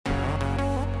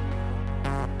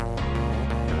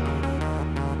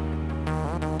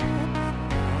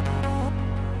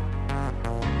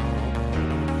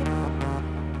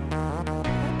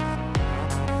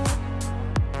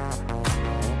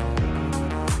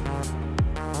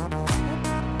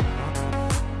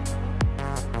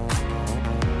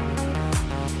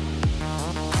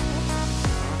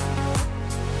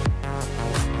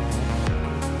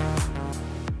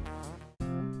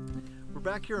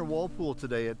here in Walpole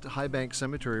today at Highbanks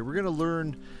Cemetery. We're going to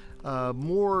learn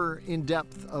more in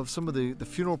depth of some of the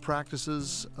funeral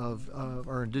practices of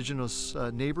our Indigenous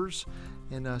neighbors,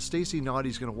 and Stacey Nahdee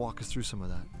is going to walk us through some of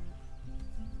that.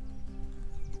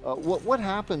 What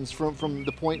happens from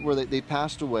the point where they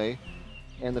passed away,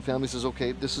 and the family says,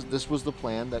 okay, this was the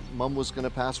plan, that mom was going to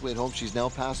pass away at home, she's now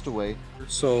passed away.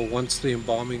 So once the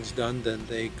embalming's done, then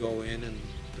they go in, and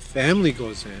the family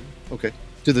goes in. Okay.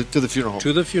 To the funeral home.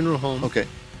 To the funeral home. Okay.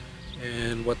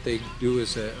 And what they do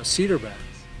is a cedar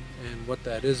bath, and what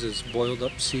that is boiled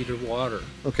up cedar water.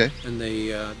 Okay. And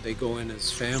they go in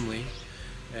as family,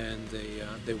 and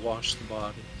they wash the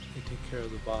body. They take care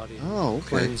of the body. Oh, okay.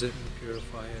 Cleanse it and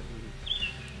purify it,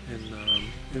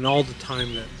 and all the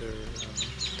time that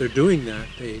they're doing that,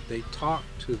 they talk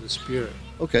to the spirit.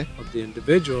 Okay. Of the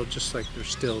individual, just like they're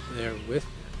still there with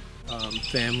them.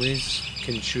 Families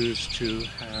can choose to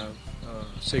have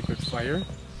sacred fire.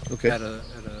 Okay.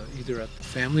 Either at the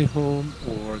family home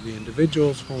or the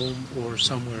individual's home or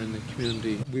somewhere in the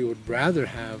community. We would rather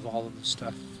have all of the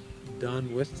stuff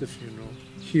done with the funeral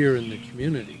here in the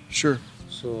community. Sure.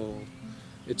 So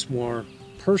it's more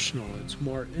personal, it's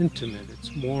more intimate,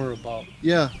 it's more about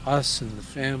us and the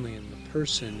family and the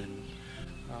person, and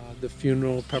the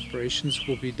funeral preparations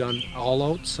will be done all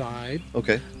outside.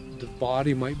 Okay. The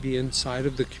body might be inside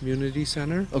of the community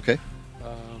center. Okay.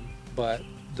 But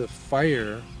the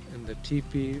fire and the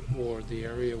teepee, or the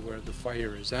area where the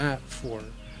fire is at,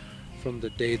 from the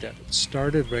day that it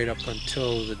started right up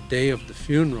until the day of the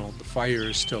funeral, the fire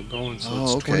is still going. So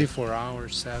it's 24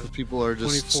 hours. So people are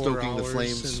just stoking the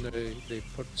flames. And they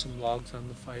put some logs on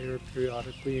the fire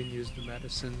periodically and use the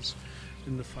medicines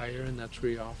in the fire, and that's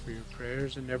where you offer your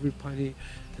prayers. And everybody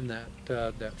in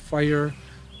that fire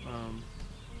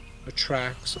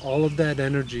attracts all of that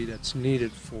energy that's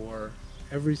needed for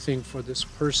everything for this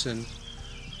person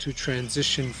to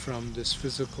transition from this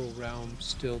physical realm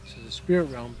still to the spirit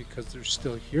realm, because they're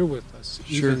still here with us,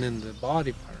 even in the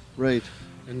body part. Right.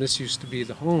 And this used to be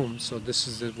the home, so this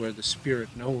is where the spirit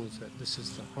knows that this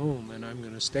is the home, and I'm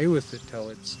going to stay with it till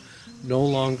it's no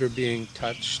longer being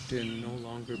touched and no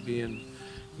longer being,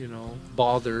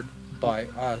 bothered by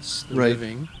us, the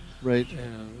living. Right.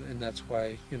 And that's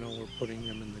why, we're putting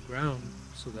them in the ground,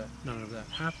 so that none of that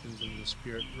happens and the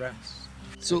spirit rests.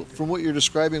 So from what you're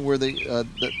describing, where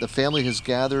the family has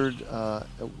gathered,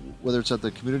 whether it's at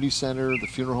the community center, the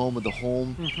funeral home, or the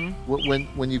home,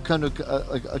 when you come to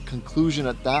a conclusion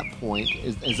at that point,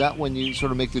 is that when you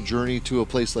sort of make the journey to a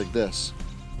place like this?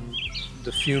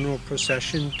 The funeral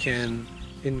procession can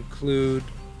include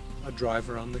a drive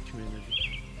around the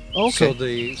community.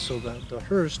 Okay. So the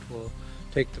hearse will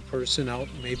take the person out,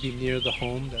 maybe near the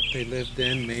home that they lived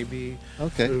in, maybe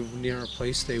near a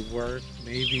place they work,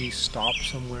 maybe stop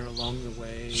somewhere along the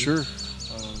way. Sure.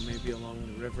 Maybe along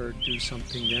the river, do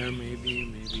something there,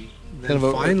 maybe. And then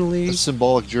finally, a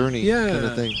symbolic journey kind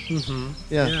of thing.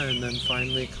 Yeah, and then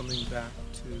finally coming back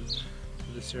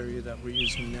to this area that we're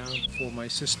using now. For my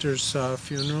sister's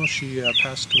funeral, she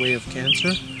passed away of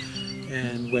cancer,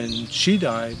 and when she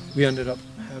died, we ended up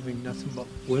having nothing but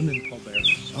women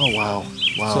pallbearers. Oh wow!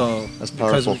 Wow, so that's powerful.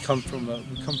 Because we come from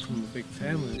a big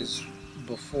family.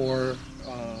 Before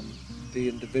the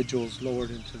individuals lowered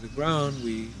into the ground,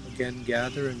 we again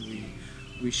gather and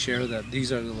we share that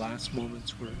these are the last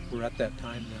moments. We're at that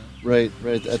time now. Right,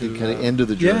 at the kind of end of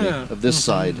the journey of this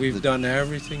side. We've done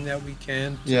everything that we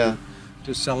can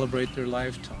to celebrate their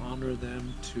life, to honor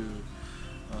them, to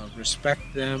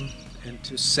respect them, and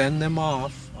to send them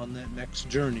off on that next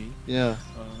journey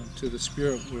to the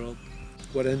spirit world.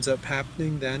 What ends up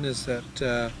happening then is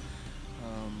that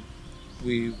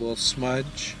we will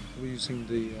smudge using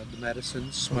the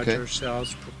medicines, smudge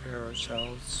ourselves, prepare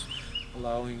ourselves,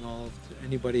 allowing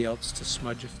anybody else to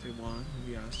smudge if they want.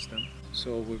 We ask them.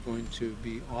 So we're going to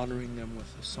be honoring them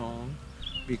with a song,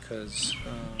 because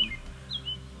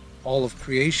all of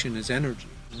creation is energy.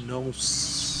 No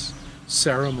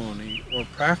ceremony or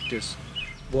practice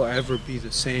will ever be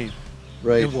the same.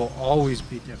 Right. It will always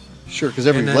be different. Sure, because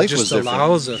every life was different. And that just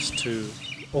allows us to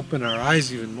open our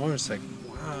eyes even more. It's like,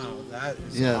 wow, that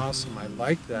is awesome. I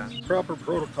like that. Proper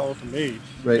protocol to me,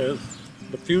 because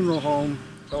the funeral home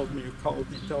tells me who called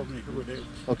me, tells me who it is.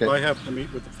 Okay. So I have to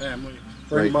meet with the family,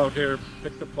 bring them out here,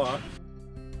 pick the plot,